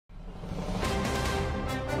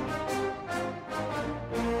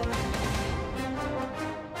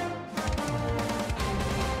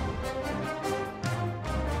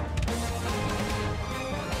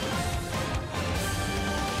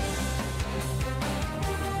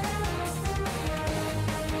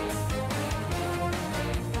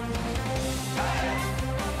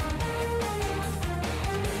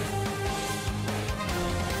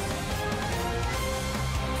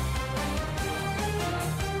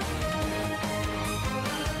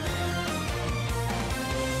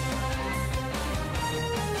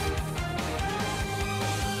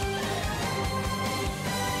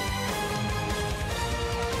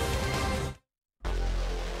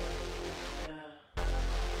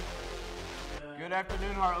Good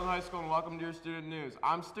afternoon, Heartland High School, and welcome to your student news.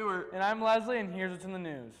 I'm Stuart. And I'm Leslie, and here's what's in the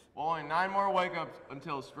news. Well, only 9 more wake-ups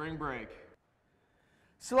until spring break.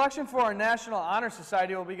 Selection for our National Honor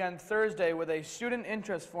Society will begin Thursday with a student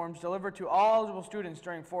interest forms delivered to all eligible students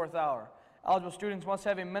during 4th hour. Eligible students must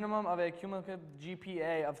have a minimum of a cumulative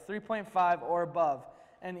GPA of 3.5 or above,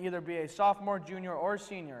 and either be a sophomore, junior, or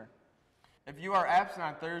senior. If you are absent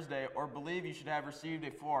on Thursday or believe you should have received a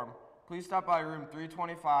form, please stop by room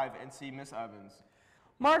 325 and see Miss Evans.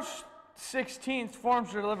 March 16th,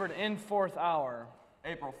 forms are delivered in 4th hour.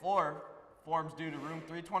 April 4th, forms due to room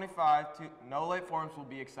 325. No late forms will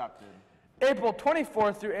be accepted. April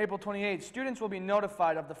 24th through April 28th, students will be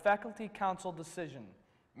notified of the Faculty Council decision.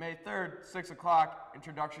 May 3rd, 6 o'clock,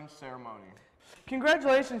 introduction ceremony.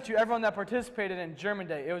 Congratulations to everyone that participated in German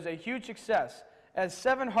Day. It was a huge success, as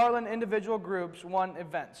 7 Heartland individual groups won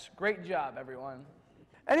events. Great job, everyone.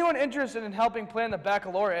 Anyone interested in helping plan the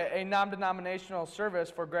baccalaureate, a non-denominational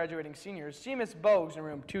service for graduating seniors, see Ms. Bogues in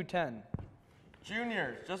room 210.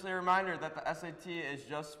 Juniors, just a reminder that the SAT is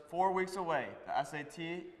just 4 weeks away. The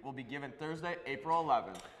SAT will be given Thursday, April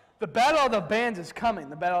 11th. The Battle of the Bands is coming.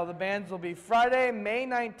 The Battle of the Bands will be Friday, May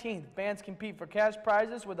 19th. Bands compete for cash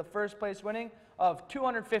prizes with the first place winning of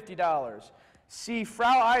 $250. See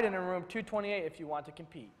Frau Iden in room 228 if you want to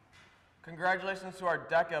compete. Congratulations to our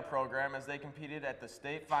DECA program as they competed at the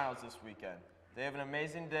state finals this weekend. They have an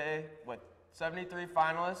amazing day with 73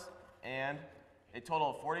 finalists and a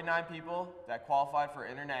total of 49 people that qualified for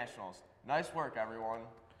internationals. Nice work, everyone.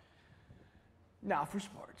 Now for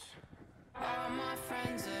sports. All my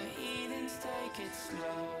friends are heathens, take it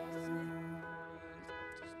slow.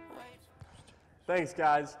 Thanks,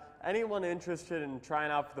 guys. Anyone interested in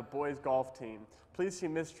trying out for the boys golf team, please see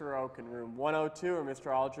Mr. Oak in room 102 or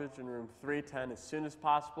Mr. Aldridge in room 310 as soon as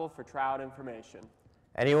possible for tryout information.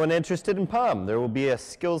 Anyone interested in POM? There will be a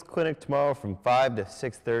skills clinic tomorrow from 5 to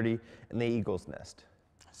 6:30 in the Eagle's Nest.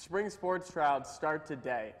 Spring sports tryouts start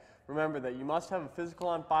today. Remember that you must have a physical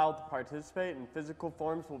on file to participate, and physical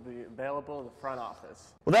forms will be available in the front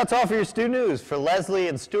office. Well, that's all for your student news. For Leslie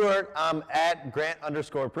and Stuart, I'm at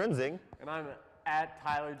Grant_Prinzing. And I'm at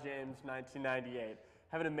Tyler James 1998.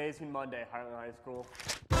 Have an amazing Monday, Heartland High School.